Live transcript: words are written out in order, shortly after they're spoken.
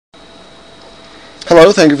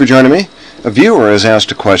Hello, thank you for joining me. A viewer has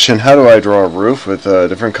asked a question: how do I draw a roof with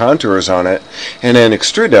different contours on it and then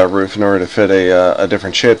extrude that roof in order to fit a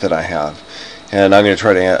different shape that I have? And I'm going to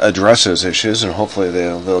try to address those issues, and hopefully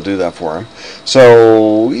they'll do that for him.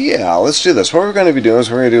 So yeah, let's do this. What we're going to be doing is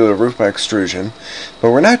we're going to do a roof by extrusion,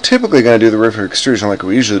 but we're not typically going to do the roof by extrusion like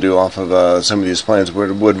we usually do off of some of these planes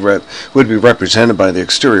would be represented by the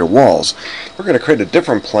exterior walls. We're going to create a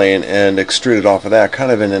different plane and extrude it off of that, kind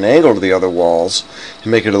of in an angle to the other walls,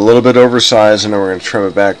 and make it a little bit oversized, and then we're going to trim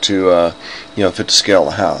it back to fit the scale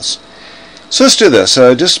of the house. So let's do this.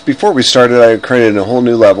 Just before we started, I created a whole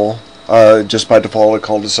new level. Just by default, I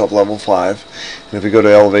called this up level 5, and if we go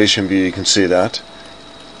to elevation view, you can see that.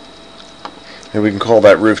 And we can call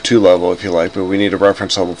that roof 2 level if you like, but we need a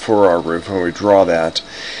reference level for our roof when we draw that.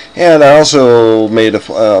 And I also made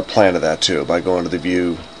a plan of that too by going to the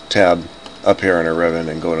view tab up here in our Revit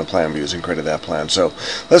and going to plan views and created that plan. So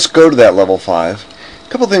let's go to that level 5. A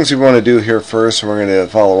couple things we want to do here first, and we're going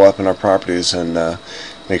to follow up in our properties and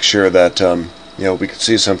make sure that we can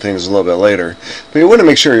see some things a little bit later. But you want to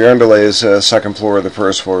make sure your underlay is second floor or the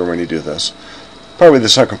first floor when you do this. Probably the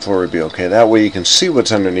second floor would be okay. That way you can see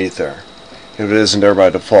what's underneath there. If it isn't there by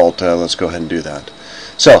default, let's go ahead and do that.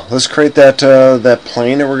 So let's create that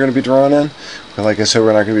plane that we're going to be drawing in. But like I said,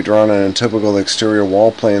 we're not going to be drawing in typical exterior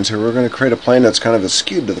wall planes here. We're going to create a plane that's kind of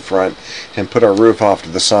skewed to the front and put our roof off to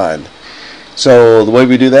the side. So the way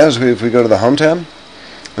we do that is if we go to the Home tab,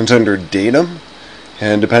 it's under Datum.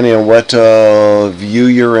 And depending on what view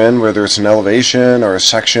you're in, whether it's an elevation or a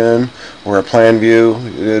section or a plan view,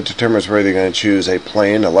 it determines whether you're going to choose a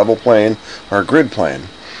plane, a level plane, or a grid plane.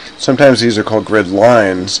 Sometimes these are called grid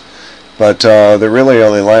lines, but they're really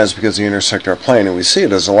only lines because they intersect our plane, and we see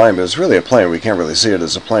it as a line, but it's really a plane. We can't really see it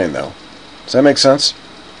as a plane, though. Does that make sense?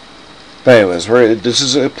 But anyways, this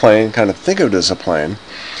is a plane. Kind of think of it as a plane.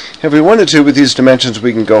 If we wanted to, with these dimensions,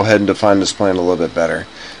 we can go ahead and define this plane a little bit better.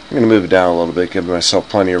 I'm going to move it down a little bit, give myself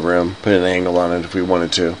plenty of room, put an angle on it if we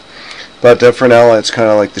wanted to. But for now, it's kind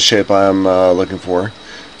of like the shape I'm looking for.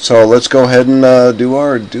 So let's go ahead and do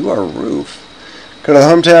our roof. Go to the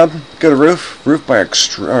Home tab, go to Roof by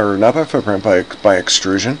not by footprint, by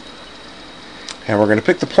extrusion. And we're going to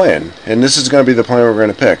pick the plane. And this is going to be the plane we're going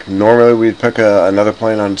to pick. Normally we'd pick another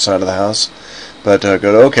plane on the side of the house, but go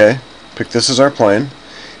to OK, pick this as our plane.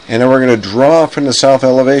 And then we're going to draw from the south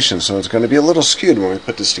elevation, so it's going to be a little skewed when we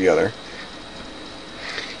put this together.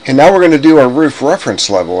 And now we're going to do our roof reference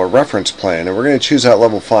level, or reference plane, and we're going to choose that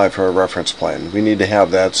level 5 for our reference plane. We need to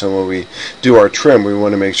have that, so when we do our trim, we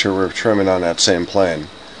want to make sure we're trimming on that same plane.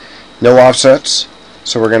 No offsets,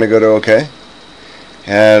 so we're going to go to OK.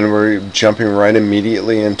 And we're jumping right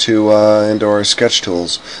immediately into our sketch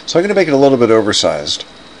tools. So I'm going to make it a little bit oversized.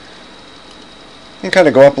 And kind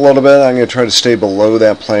of go up a little bit. I'm going to try to stay below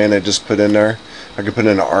that plane I just put in there. I could put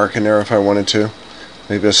in an arc in there if I wanted to.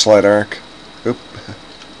 Maybe a slight arc. Oop.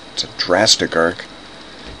 It's a drastic arc.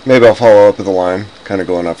 Maybe I'll follow up with a line, kind of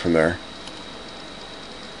going up from there.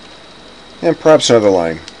 And perhaps another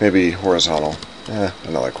line. Maybe horizontal. I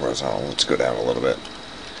don't like horizontal. Let's go down a little bit.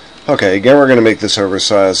 Okay, again we're going to make this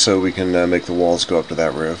oversized so we can make the walls go up to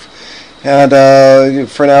that roof. And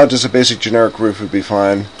for now, just a basic generic roof would be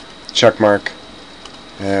fine. Check mark.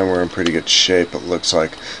 And we're in pretty good shape, it looks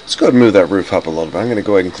like. Let's go ahead and move that roof up a little bit. I'm going to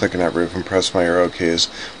go ahead and click on that roof and press my arrow keys.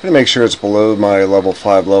 I'm going to make sure it's below my level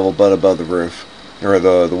 5 level, but above the roof, or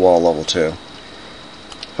the wall level 2.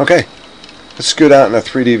 Okay, let's scoot out in a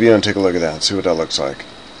 3D view and take a look at that and see what that looks like.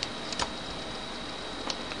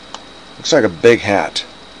 Looks like a big hat.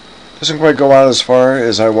 Doesn't quite go out as far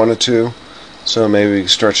as I wanted to, so maybe we can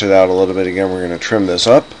stretch it out a little bit again. We're going to trim this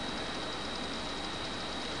up.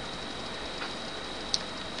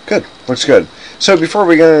 Good, looks good. So before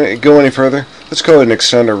we go any further, let's go ahead and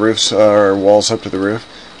extend our walls up to the roof.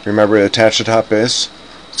 Remember to attach the top base.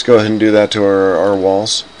 Let's go ahead and do that to our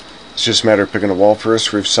walls. It's just a matter of picking the wall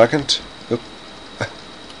first, roof second. Oop.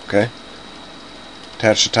 Okay.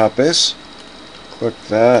 Attach the top base. Click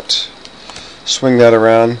that. Swing that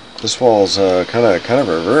around. This wall's kind of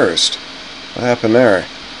reversed. What happened there?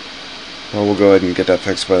 Well, we'll go ahead and get that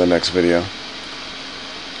fixed by the next video.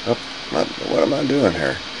 Oh, what am I doing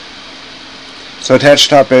here? So attach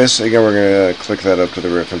top base, again we're going to click that up to the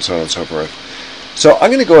roof and so on and so forth. So I'm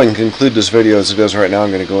going to go ahead and conclude this video as it is right now. I'm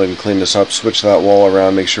going to go ahead and clean this up, switch that wall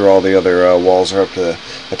around, make sure all the other walls are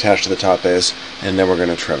attached to the top base, and then we're going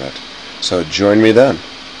to trim it. So join me then.